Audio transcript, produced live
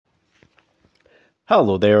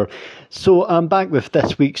Hello there. So I'm back with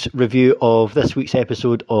this week's review of this week's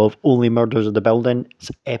episode of Only Murders in the Building. It's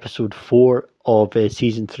episode 4 of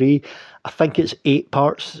season 3. I think it's 8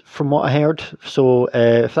 parts from what I heard. So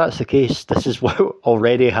if that's the case, this is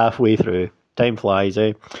already halfway through. Time flies,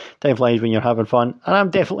 eh? Time flies when you're having fun. And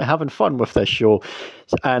I'm definitely having fun with this show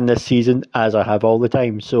and this season, as I have all the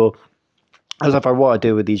time. So as ever, what I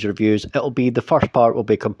do with these reviews, it'll be the first part will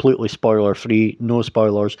be completely spoiler free, no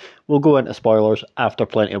spoilers. We'll go into spoilers after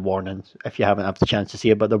plenty of warnings if you haven't had the chance to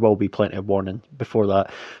see it, but there will be plenty of warning before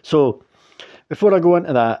that. So before I go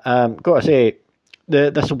into that, gotta say,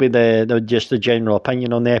 this will be just the general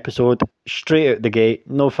opinion on the episode. Straight out the gate,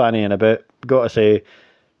 no fannying about. Gotta say,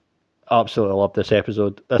 absolutely love this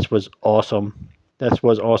episode. This was awesome.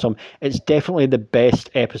 It's definitely the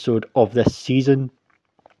best episode of this season.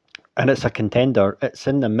 And it's a contender. It's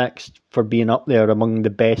in the mix for being up there among the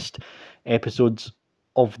best episodes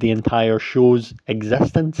of the entire show's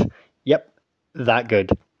existence. Yep, that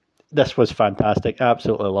good. This was fantastic.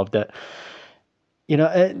 Absolutely loved it. You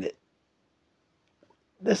know,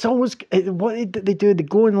 it's always what they do. They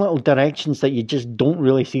go in little directions that you just don't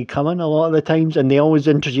really see coming a lot of the times, and they always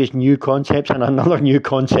introduce new concepts. And another new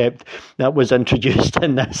concept that was introduced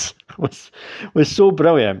in this was so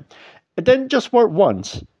brilliant. It didn't just work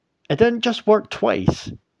once. It didn't just work twice.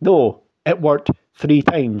 No, it worked 3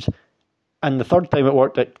 times. And the third time it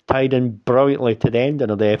worked, it tied in brilliantly to the ending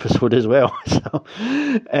of the episode as well. So,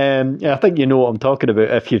 I think you know what I'm talking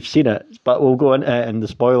about if you've seen it. But we'll go into it in the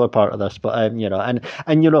spoiler part of this. But, and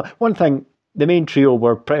one thing, the main trio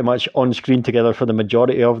were pretty much on screen together for the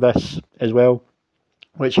majority of this as well,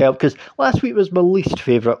 which helped, because last week was my least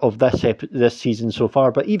favourite of this season so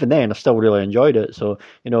far. But even then, I still really enjoyed it. So,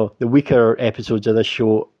 the weaker episodes of this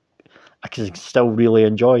show, I can still really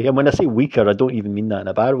enjoy. And when I say weaker, I don't even mean that in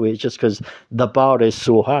a bad way. It's just because the bar is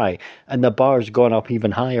so high, and the bar's gone up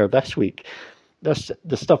even higher this week. The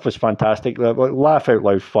stuff was fantastic. Laugh out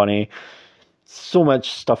loud funny. So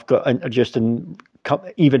much stuff got introduced and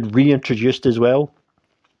even reintroduced as well,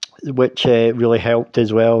 which really helped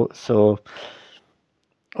as well. So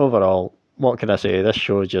overall, what can I say? This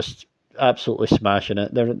show is just absolutely smashing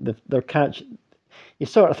it. They're catching. You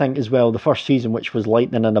sort of think as well, the first season, which was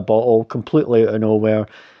lightning in a bottle, completely out of nowhere,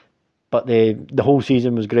 but the whole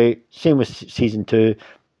season was great. Same with season 2,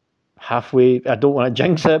 halfway. I don't want to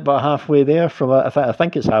jinx it, but halfway there from it. I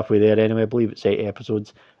think it's halfway there anyway. I believe it's 8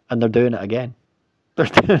 episodes, and they're doing it again.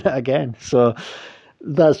 So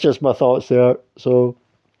that's just my thoughts there. So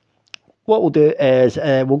what we'll do is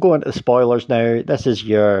we'll go into the spoilers now. This is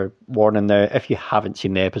your warning now. If you haven't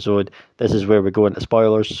seen the episode, this is where we go into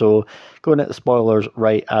spoilers. So going into spoilers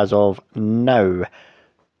right as of now.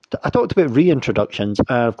 I talked about reintroductions,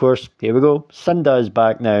 and of course, here we go. Cinda is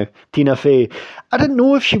back now. Tina Fey. I didn't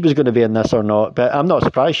know if she was going to be in this or not, but I'm not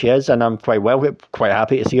surprised she is, and I'm quite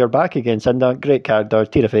happy to see her back again. Cinda, great character.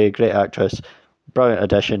 Tina Fey, great actress. Brilliant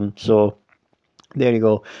addition. So there you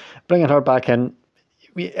go. Bringing her back in.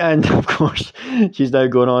 And of course, she's now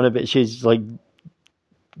going on a bit. She's like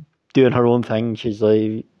doing her own thing. She's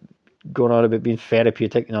like going on about being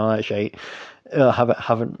therapeutic and all that shit.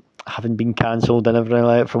 Haven't been cancelled and everything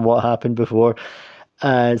like that from what happened before.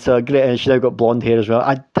 So great, and she's now got blonde hair as well.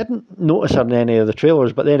 I didn't notice her in any of the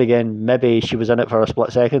trailers, but then again, maybe she was in it for a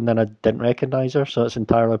split second and I didn't recognise her. So it's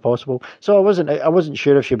entirely possible. So I wasn't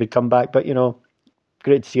sure if she would come back, but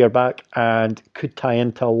great to see her back, and could tie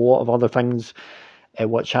into a lot of other things.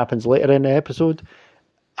 Which happens later in the episode,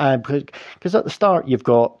 because at the start you've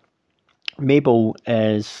got Mabel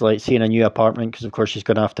is like seeing a new apartment, because of course she's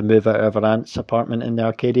going to have to move out of her aunt's apartment in the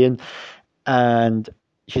Arcadian, and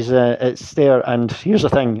it's there. And here's the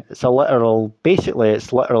thing: it's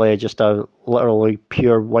literally just a literally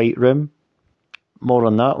pure white room. More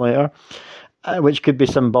on that later, which could be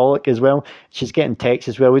symbolic as well. She's getting texts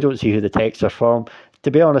as well. We don't see who the texts are from.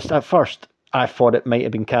 To be honest, at first I thought it might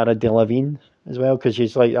have been Cara Delevingne as well, because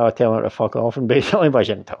she's like, telling her to fuck off, and basically, but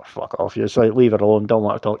she didn't tell her to fuck off. You're just like, leave her alone, don't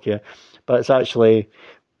want to talk to you. But it's actually,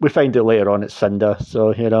 we find it later on, it's Cinda,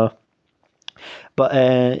 so,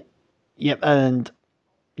 But, yep, and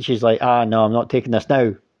she's like, no, I'm not taking this.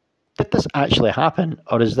 Now, did this actually happen,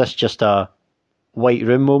 or is this just a white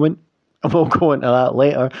room moment? And we'll go into that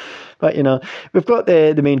later. But, we've got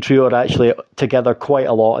the main trio are actually together quite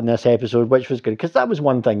a lot in this episode, which was good. Because that was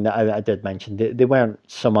one thing that I did mention. They weren't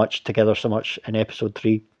together so much in episode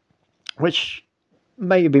 3, which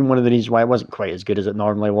might have been one of the reasons why it wasn't quite as good as it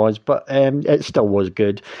normally was. But it still was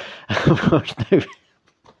good. I'll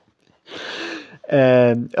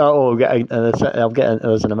get into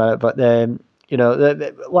this in a minute. But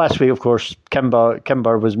last week, of course,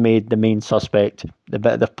 Kimber was made the main suspect.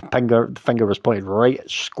 The finger was pointed right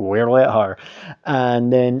squarely at her,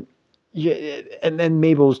 and then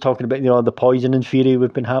Mabel's talking about the poisoning theory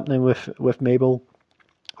we've been happening with Mabel.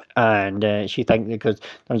 And she thinks, because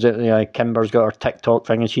turns out Kimber's got her TikTok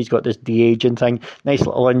thing, and she's got this de-aging thing. Nice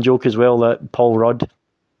little in-joke as well that Paul Rudd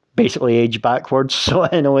basically aged backwards. So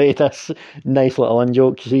in a way, this nice little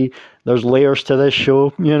in-joke. You see, there's layers to this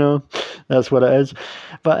show. That's what it is.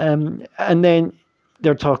 But and then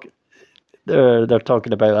they're talking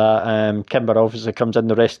about that. Kimber obviously comes in,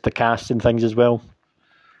 the rest of the cast and things as well.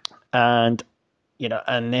 And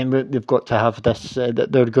and then they've got to have this.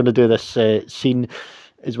 They're going to do this scene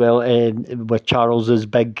as well with Charles's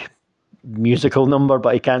big musical number,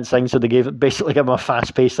 but he can't sing, so they gave him a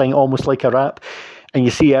fast-paced thing, almost like a rap. And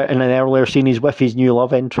you see in an earlier scene, he's with his new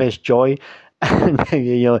love interest, Joy. And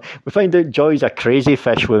we find out Joy's a crazy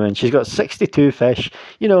fish woman. She's got 62 fish.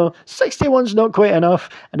 61's not quite enough,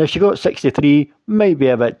 and if she got 63, might be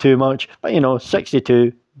a bit too much. But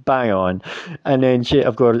 62, bang on. And then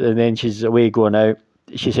she's away going out.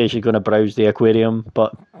 She says she's going to browse the aquarium,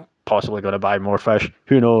 but possibly going to buy more fish.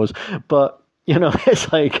 Who knows? But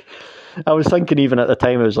it's like, I was thinking even at the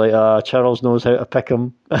time, it was like, Charles knows how to pick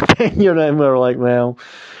them. And we were like, well,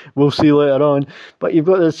 we'll see later on. But you've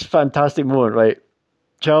got this fantastic moment, right?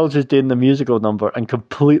 Charles is doing the musical number and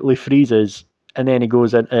completely freezes, and then he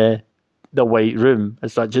goes into the white room.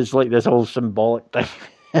 It's just like this whole symbolic thing.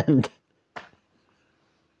 And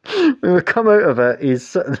when we come out of it,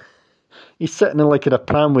 he's sitting in a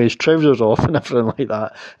pram with his trousers off and everything like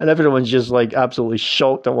that. And everyone's just like absolutely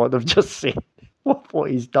shocked at what they've just seen, what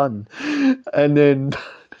he's done. And then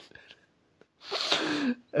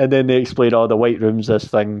they explain, the white room's this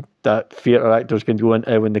thing that theatre actors can go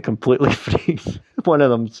into when they completely freeze. One of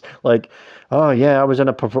them's like, oh yeah, I was in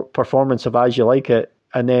a performance of As You Like It,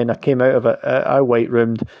 and then I came out of it, I white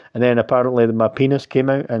roomed, and then apparently my penis came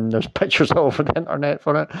out, and there's pictures all over the internet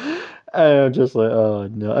for it. I'm just like, oh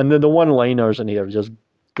no. And then the one-liners in here are just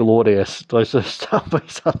glorious. There's just stuff by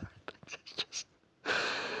some.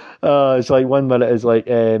 It's like 1 minute is like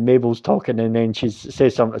Mabel's talking, and then she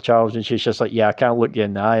says something to Charles, and she's just like, yeah, I can't look you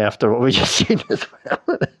in the eye after what we just seen as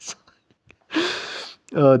well.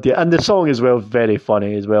 Oh dear. And the song as well, very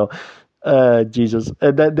funny as well. Jesus.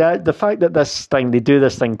 The fact that they do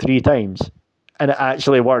this thing 3 times, and it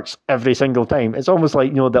actually works every single time. It's almost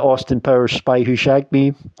like, the Austin Powers Spy Who Shagged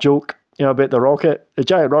Me joke, about the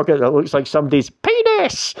giant rocket that looks like somebody's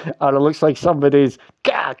penis, or it looks like somebody's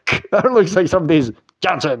cack, or it looks like somebody's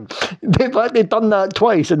Johnson. They've done that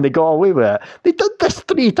twice and they got away with it. They did this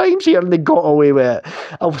 3 times here and they got away with it.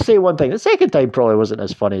 I'll say one thing, the second time probably wasn't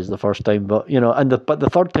as funny as the first time, but, but the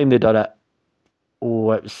third time they did it,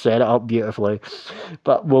 it set it up beautifully.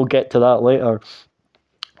 But we'll get to that later.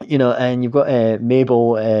 And you've got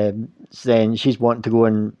Mabel, then she's wanting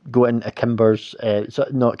to go into Kimber's,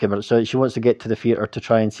 not Kimber, so she wants to get to the theatre to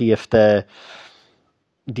try and see if the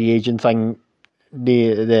agent thing,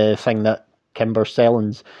 the thing that Kimber's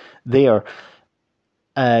selling's there,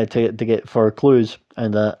 to get for clues,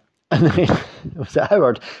 and then was it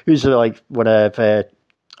Howard, who's like one of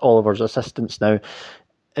Oliver's assistants now,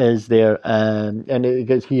 is there, and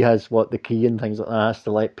because he has the key and things like that, has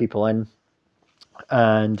to let people in.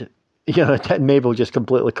 And Mabel just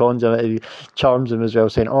completely cons him. He charms him as well,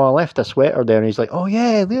 saying, "Oh, I left a sweater there," and he's like, "Oh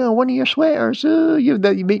yeah, one of your sweaters. You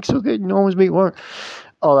make so good, and always make one."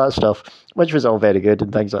 All that stuff, which was all very good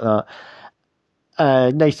and things like that.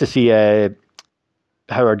 Nice to see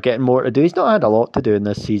Howard getting more to do. He's not had a lot to do in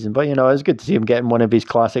this season, but it's good to see him getting one of his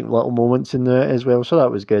classic little moments in there as well. So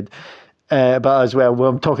that was good. But as well,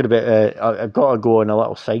 I'm talking about, I've got to go on a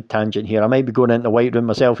little side tangent here. I might be going into the white room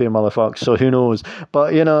myself here, motherfuckers, so who knows.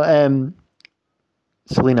 But,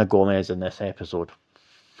 Selena Gomez in this episode,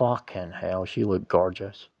 fucking hell, she looked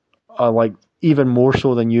gorgeous. Even more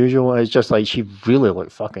so than usual. It's just like, she really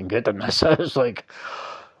looked fucking good in this. I was like,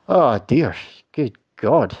 oh dear, good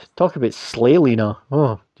God. Talk about Slay Lena.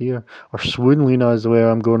 Oh dear. Or Swoon Lena is the way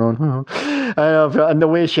I'm going on. And the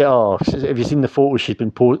way have you seen the photos she's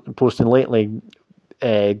been posting lately,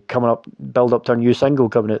 coming up, build up to her new single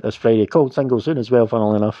coming out this Friday, called Single Soon as well,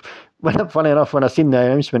 funnily enough. Funny enough, when I seen the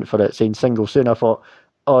announcement for it saying Single Soon, I thought,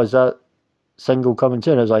 oh, is that single coming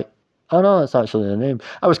soon? I was like, oh no, that's actually the name.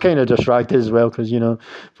 I was kind of distracted as well, because,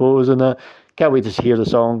 photos and that. Can't wait to hear the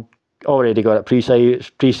song. Already got it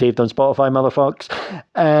pre-saved on Spotify, motherfuckers.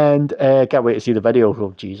 And can't wait to see the video.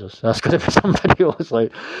 Oh, Jesus, that's going to be some video. It's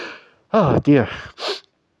like, oh, dear.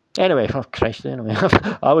 Anyway, oh, Christ, anyway.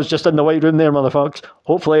 I was just in the white room there, motherfuckers.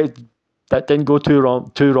 Hopefully that didn't go too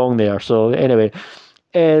wrong there. So, anyway.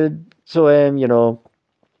 So,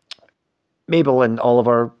 Mabel and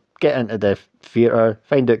Oliver get into the theatre,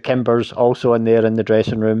 find out Kimber's also in there in the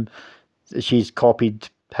dressing room. She's copied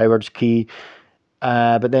Howard's key.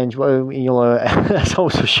 But then, it's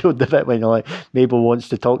also showed the bit when Mabel wants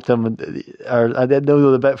to talk to him, or I didn't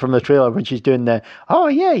know the bit from the trailer when she's doing the, oh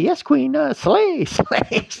yeah, yes queen, slay,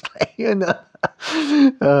 slay, slay,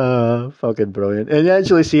 fucking brilliant. And you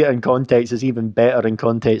actually see it in context, it's even better in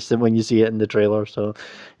context than when you see it in the trailer. So,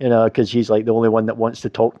 because she's like the only one that wants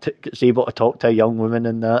to is able to talk to a young woman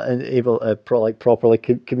and that, and able to properly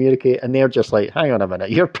communicate. And they're just like, hang on a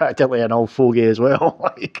minute, you're practically an old fogey as well.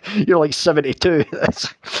 Like, you're like 72.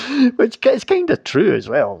 Which is kind of true as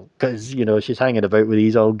well, because, she's hanging about with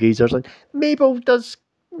these old geezers. And Mabel does,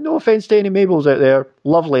 no offence to any Mabels out there,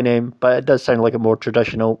 lovely name, but it does sound like a more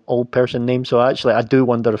traditional old person name. So actually, I do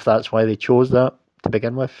wonder if that's why they chose that to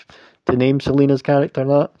begin with, to name Selena's character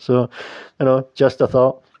that. So, just a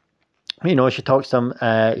thought. She talks to him,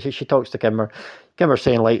 she talks to Kimber. Kimber's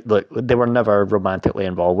saying, like, look, they were never romantically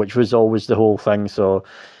involved, which was always the whole thing. So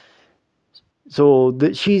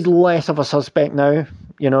she's less of a suspect now.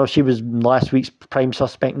 She was last week's prime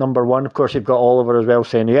suspect number one. Of course, you've got Oliver as well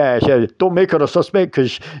saying, yeah, don't make her a suspect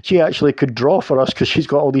because she actually could draw for us because she's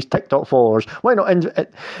got all these TikTok followers. Why not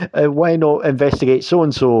investigate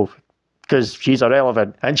so-and-so? Because she's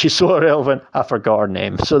irrelevant, and she's so irrelevant, I forgot her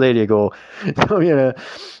name. So there you go.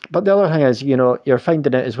 But the other thing is, you're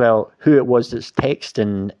finding out as well who it was that's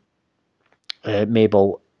texting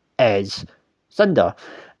Mabel is Cinda.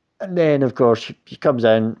 And then, of course, she comes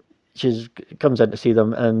in. She comes in to see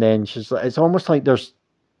them, and then it's almost like they're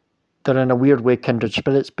in a weird way kindred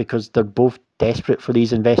spirits because they're both desperate for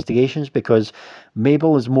these investigations. Because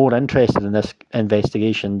Mabel is more interested in this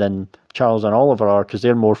investigation than Charles and Oliver are, because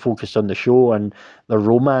they're more focused on the show and the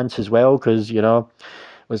romance as well. Because it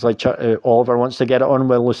was like Oliver wants to get it on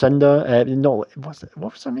with Lucinda. What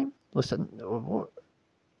was her name? Lucinda. What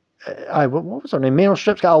was her name? Meryl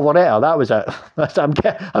Streep's got Alvaretta. That was it.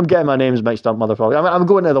 I'm getting my names mixed up, motherfucker. I'm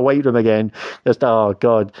going to the White Room again. Just, oh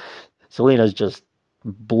god, Selena's just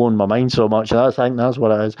blown my mind so much. I think that's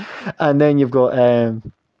what it is. And then you've got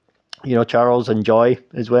Charles and Joy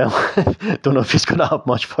as well. Don't know if he's going to have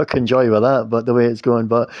much fucking joy with that, but the way it's going.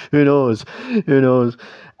 But who knows?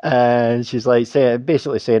 And she's like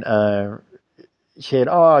basically saying,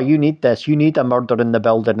 oh, you need this, you need a murder in the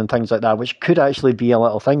building and things like that, which could actually be a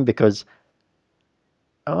little thing because,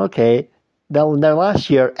 okay, now last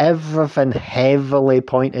year, everything heavily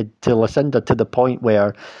pointed to Lucinda to the point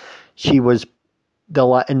where she was,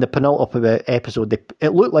 in the penultimate episode,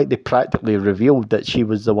 it looked like they practically revealed that she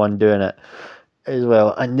was the one doing it as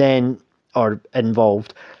well, or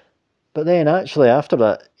involved. But then, actually, after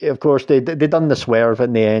that, of course, they done the swerve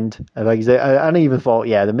in the end. I even thought,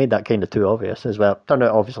 yeah, they made that kind of too obvious as well. Turned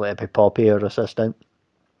out, obviously, to be Poppy, her assistant.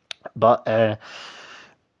 But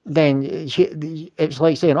then it's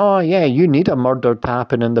like saying, oh, yeah, you need a murder to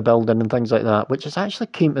happen in the building and things like that, which is actually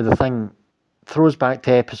came to the thing, throws back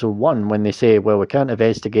to episode 1 when they say, well, we can't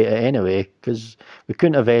investigate it anyway because we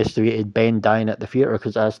couldn't have investigated Ben dying at the theatre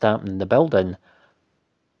because that's happened in the building.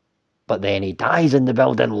 But then he dies in the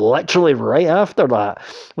building literally right after that,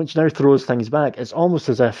 which now throws things back. It's almost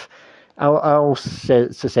as if I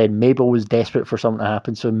also said Mabel was desperate for something to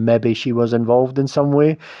happen, so maybe she was involved in some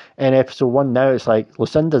way. In episode 1 now, it's like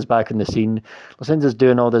Lucinda's back in the scene. Lucinda's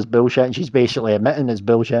doing all this bullshit, and she's basically admitting it's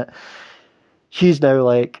bullshit. She's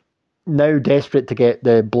now desperate to get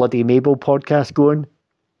the Bloody Mabel podcast going.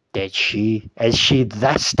 Is she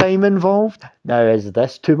this time involved? Now, is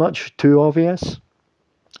this too obvious?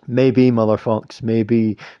 Maybe, motherfucks,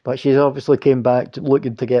 maybe. But she's obviously came back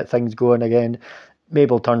looking to get things going again.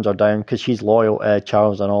 Mabel turns her down because she's loyal to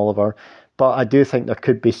Charles and Oliver. But I do think there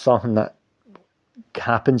could be something that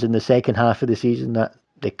happens in the second half of the season that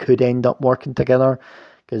they could end up working together.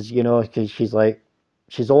 Because she's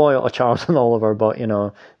loyal to Charles and Oliver, but,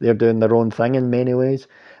 they're doing their own thing in many ways.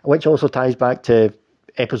 Which also ties back to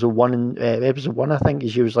episode 1. Episode 1, I think,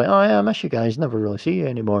 she was like, oh, yeah, I miss you guys. Never really see you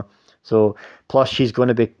anymore. So, plus she's going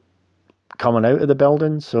to be coming out of the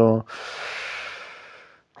building, so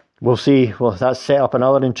we'll see. Well, that's set up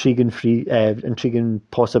another intriguing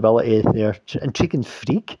possibility there. Intriguing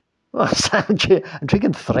freak?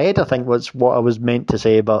 Intriguing thread, I think, was what I was meant to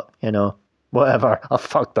say, but, whatever. I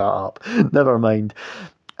fucked that up. Never mind.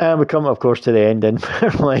 And we come, of course, to the ending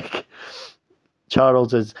where,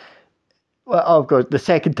 Charles is... Well, of course, the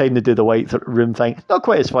second time they do the White Room thing, not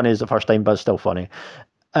quite as funny as the first time, but still funny.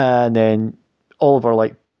 And then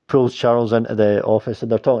Oliver pulls Charles into the office, and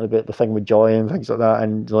they're talking about the thing with Joy and things like that,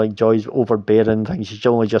 and Joy's overbearing things. She's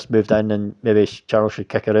only just moved in, and maybe Charles should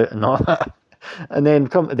kick her out and all that. And then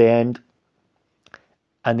come to the end,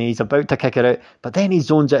 and he's about to kick it out, but then he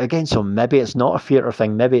zones it again. So maybe it's not a theatre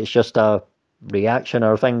thing. Maybe it's just a reaction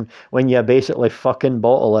or thing when you basically fucking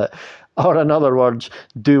bottle it. Or in other words,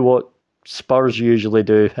 do what Spurs usually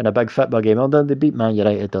do in a big football game. Although they beat Man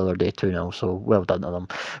United the other day 2-0, so well done to them.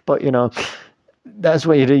 But, that's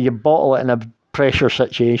what you do. You bottle it in a pressure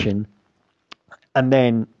situation and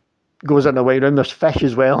then goes in the weight room. There's fish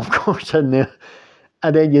as well, of course, in there.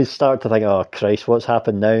 And then you start to think, oh, Christ, what's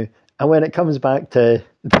happened now? And when it comes back to,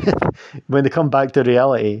 when they come back to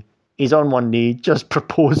reality, he's on one knee, just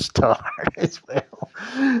proposed to her as well.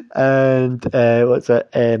 And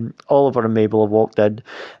Oliver and Mabel have walked in.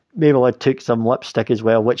 Mabel had took some lipstick as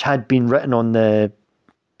well, which had been written on the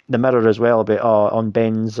mirror as well, about on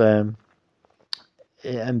Ben's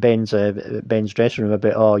Ben's dressing room,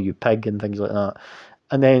 about you pig and things like that.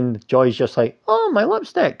 And then Joy's just like, oh, my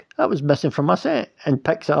lipstick, that was missing from my set, and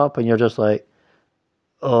picks it up, and you're just like,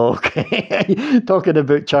 okay. Talking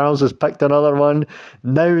about Charles has picked another one.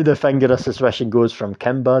 Now the finger of suspicion goes from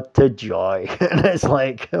Kimber to Joy. And it's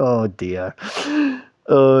like, oh dear.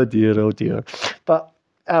 Oh dear, oh dear. But,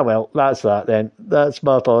 well, that's that then. That's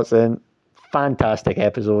my thoughts then. Fantastic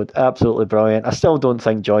episode. Absolutely brilliant. I still don't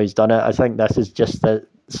think Joy's done it. I think this is just the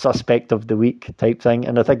suspect of the week type thing.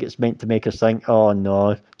 And I think it's meant to make us think, oh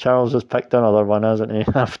no, Charles has picked another one, hasn't he?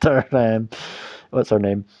 After, what's her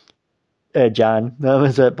name? Jan, that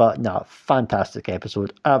was it. But no, fantastic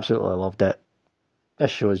episode. Absolutely loved it.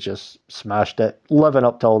 This show has just smashed it, living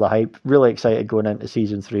up to all the hype. Really excited going into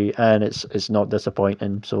season 3, and it's not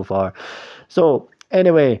disappointing so far. So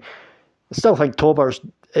anyway, I still think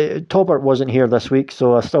Tobert wasn't here this week,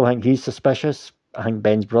 so I still think he's suspicious. I think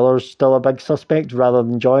Ben's brother's still a big suspect rather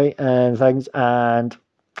than Joy and things. And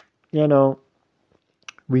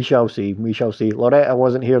we shall see. We shall see. Loretta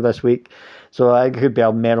wasn't here this week, so it could be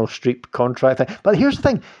a Meryl Streep contract thing. But here's the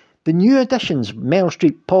thing. The new additions, Meryl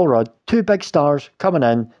Streep, Paul Rudd, 2 big stars coming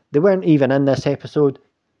in. They weren't even in this episode.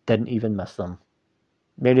 Didn't even miss them.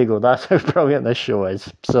 There you go. That's how brilliant this show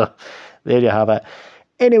is. So there you have it.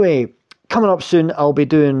 Anyway, coming up soon, I'll be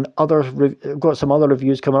doing got some other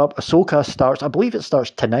reviews coming up. Ahsoka starts, I believe it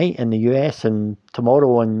starts tonight in the US and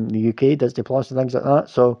tomorrow in the UK, Disney Plus and things like that.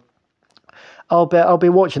 So I'll be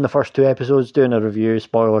watching the first 2 episodes, doing a review,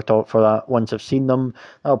 spoiler talk for that once I've seen them.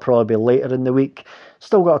 That'll probably be later in the week.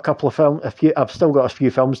 Still got a couple of I've still got a few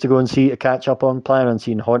films to go and see to catch up on. Planning on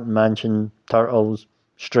seeing Haunted Mansion, Turtles,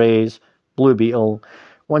 Strays, Blue Beetle.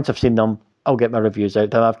 Once I've seen them, I'll get my reviews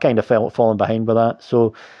out. I've kind of fallen behind with that.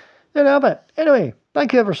 So there you have it. Anyway,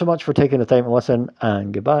 thank you ever so much for taking the time to listen,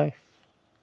 and goodbye.